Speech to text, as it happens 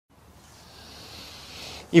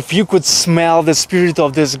If you could smell the spirit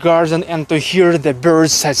of this garden and to hear the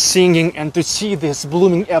birds singing and to see these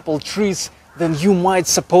blooming apple trees, then you might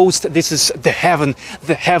suppose this is the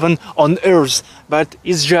heaven on earth. But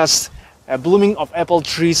it's just a blooming of apple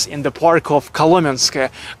trees in the park of Kolomenskoe.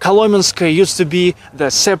 Kolomenskoe used to be the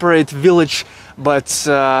separate village, but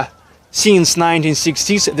since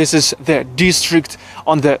 1960s, this is the district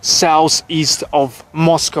on the southeast of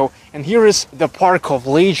Moscow. And here is the park of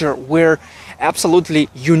leisure, where absolutely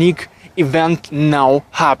unique event now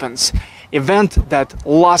happens. Event that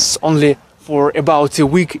lasts only for about a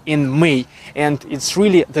week in May, and it's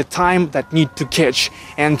really the time that need to catch.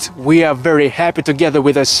 And we are very happy together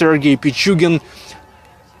with Sergey Pichugin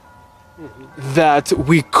that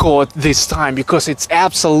we caught this time, because it's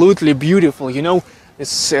absolutely beautiful, you know.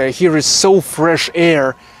 Here is so fresh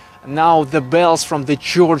air. Now the bells from the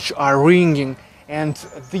church are ringing, and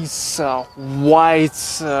these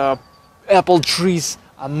white apple trees,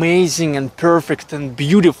 amazing and perfect and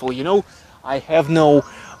beautiful, you know. I have no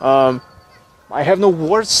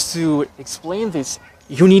words to explain this.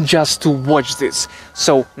 You need just to watch this.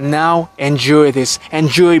 So now enjoy this.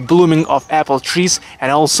 Enjoy blooming of apple trees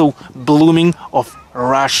and also blooming of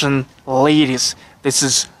Russian ladies. This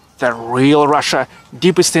is the real Russia,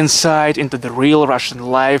 deepest insight into the real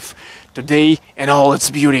Russian life today and all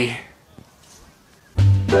its beauty.